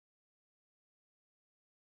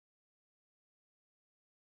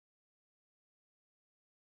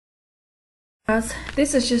Guys,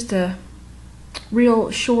 this is just a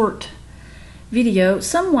real short video.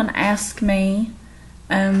 Someone asked me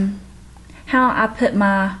how I put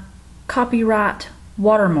my copyright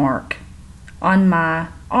watermark on my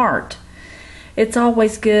art. It's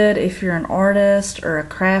always good if you're an artist or a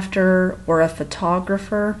crafter or a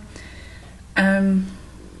photographer.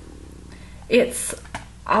 It's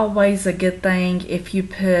always a good thing if you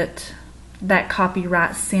put that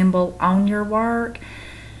copyright symbol on your work.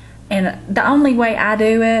 And the only way I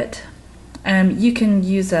do it, you can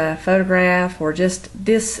use a photograph or just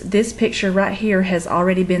this picture right here has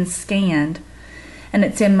already been scanned and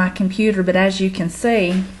it's in my computer, but as you can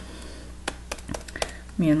see,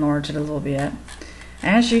 let me enlarge it a little bit.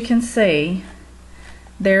 As you can see,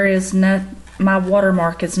 there is my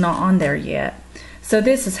watermark is not on there yet. So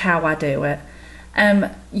this is how I do it.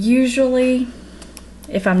 Usually,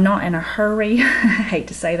 if I'm not in a hurry, I hate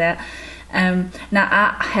to say that, now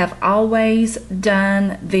I have always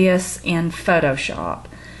done this in Photoshop.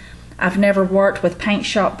 I've never worked with Paint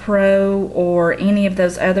Shop Pro or any of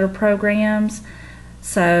those other programs,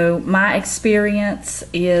 so my experience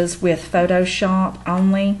is with Photoshop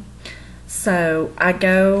only. So I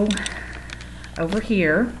go over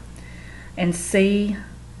here and see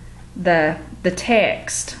the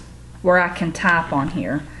text where I can type on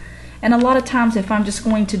here. And a lot of times if I'm just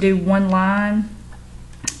going to do one line,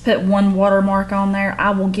 put one watermark on there, I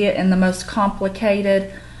will get in the most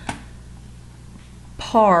complicated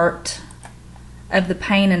part of the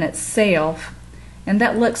painting itself, and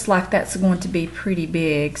that looks like that's going to be pretty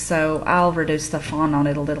big, so I'll reduce the font on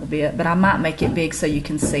it a little bit, but I might make it big so you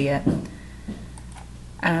can see it.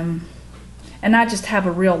 And I just have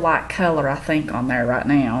a real light color, I think, on there right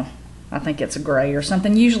now. I think it's gray or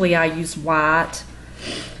something. Usually I use white,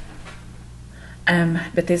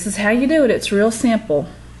 but this is how you do it. It's real simple.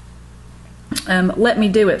 Let me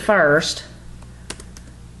do it first.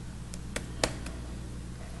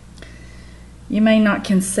 You may not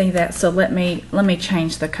can see that, so let me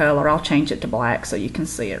change the color. I'll change it to black so you can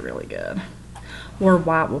see it really good. Or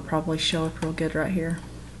white will probably show up real good right here.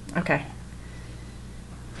 Okay.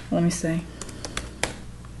 Let me see.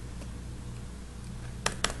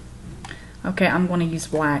 Okay, I'm going to use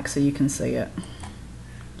black so you can see it.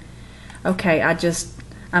 Okay,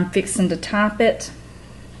 I'm fixing to type it.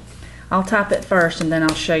 I'll type it first and then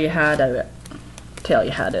I'll show you how I do it. Tell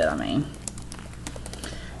you how to do it, I mean.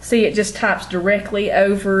 See, it just types directly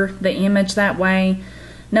over the image that way.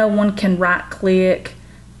 No one can right click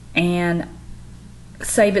and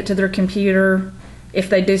save it to their computer. If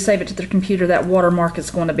they do save it to their computer, that watermark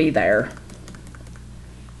is going to be there.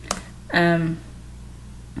 And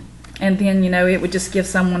then, you know, it would just give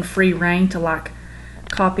someone free reign to like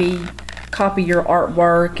copy your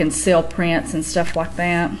artwork and sell prints and stuff like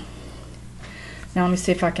that. Now let me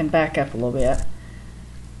see if I can back up a little bit.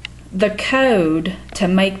 The code to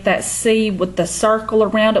make that C with the circle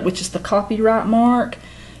around it, which is the copyright mark,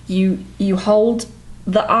 you hold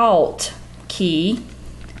the Alt key,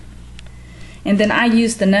 and then I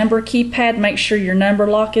use the number keypad, make sure your number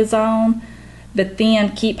lock is on, but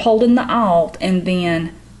then keep holding the Alt and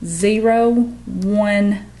then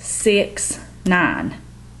 0169.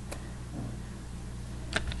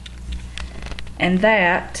 And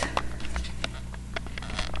that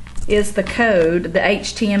is the code, the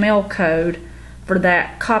HTML code for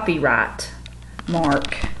that copyright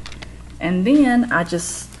mark. And then I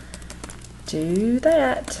just do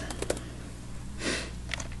that.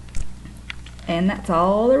 And that's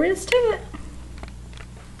all there is to it.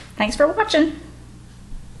 Thanks for watching.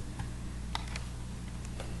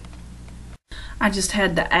 I just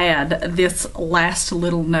had to add this last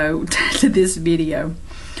little note to this video.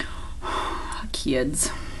 Kids.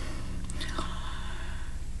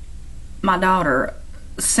 My daughter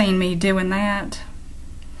seen me doing that,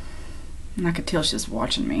 and I could tell she was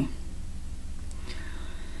watching me.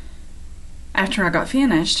 After I got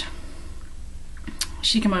finished,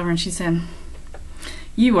 she came over and she said,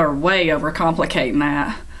 "You are way overcomplicating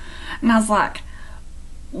that." And I was like,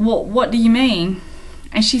 "Well, what do you mean?"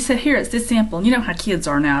 And she said, "Here, it's this simple. You know how kids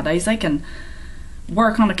are nowadays. They can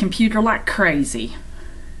work on a computer like crazy."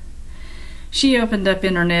 She opened up the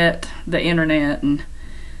internet, and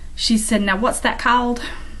she said, "Now what's that called?"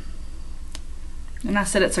 And I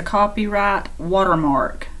said, "It's a copyright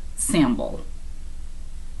watermark symbol."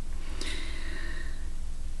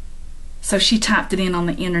 So she typed it in on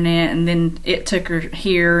the internet, and then it took her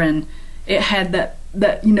here, and it had that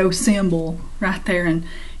you know, symbol right there, and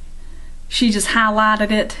she just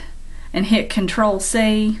highlighted it and hit Control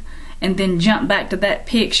C, and then jumped back to that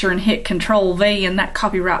picture and hit Control V, and that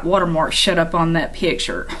copyright watermark showed up on that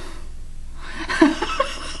picture.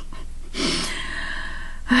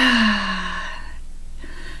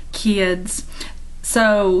 Kids.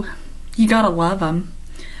 So you gotta love them.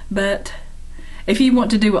 But if you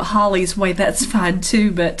want to do it Holly's way, that's fine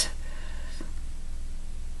too, but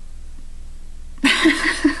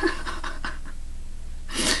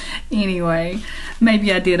anyway,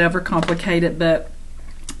 maybe I did overcomplicate it, but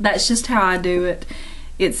that's just how I do it.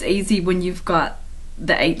 It's easy when you've got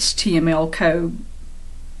the HTML code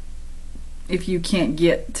if you can't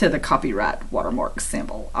get to the copyright watermark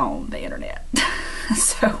symbol on the internet.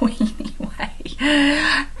 So anyway,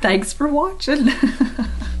 thanks for watching.